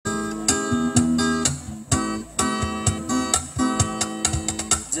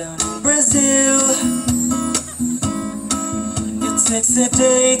takes a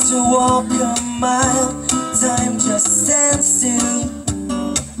day to walk a mile, time just stands still.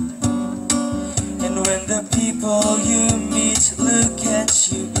 And when the people you meet look at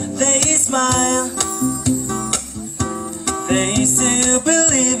you, they smile. They still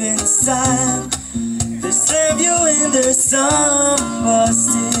believe in style. They serve you in their song, but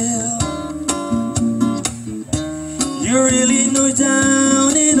still you really know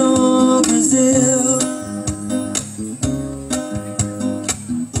down in old Brazil.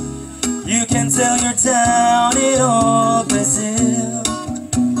 You can tell you're down in old Brazil.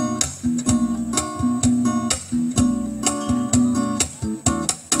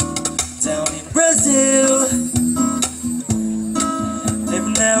 Down in Brazil,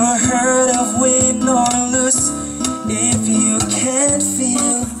 they've never heard of win or lose if you can't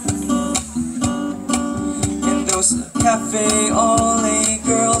feel. And those cafe only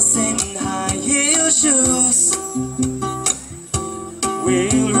girls in high heel shoes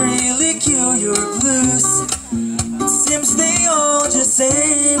will really cure your blues. It seems they all just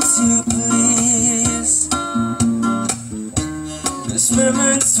aim to please. The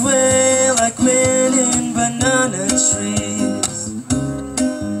women sway like wind in banana trees.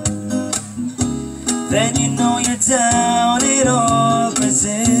 Then you know you're down in old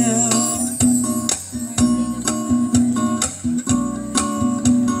Brazil.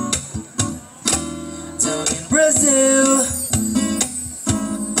 Down in Brazil,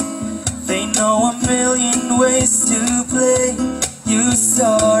 they know a million ways to play. You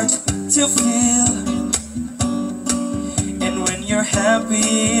start to feel, and when you're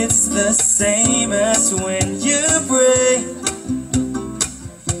happy it's the same as when you pray.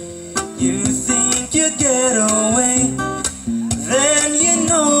 You think you'd get away, then you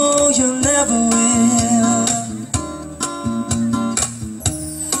know you never will.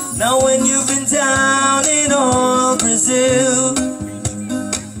 Now when you've been down in old Brazil,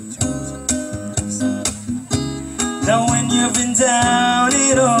 now when you've been down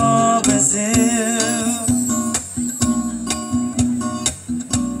in old Brazil,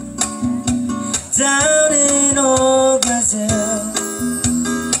 down